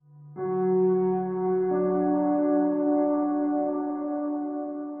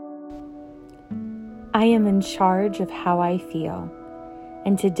I am in charge of how I feel,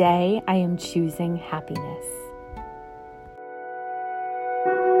 and today I am choosing happiness.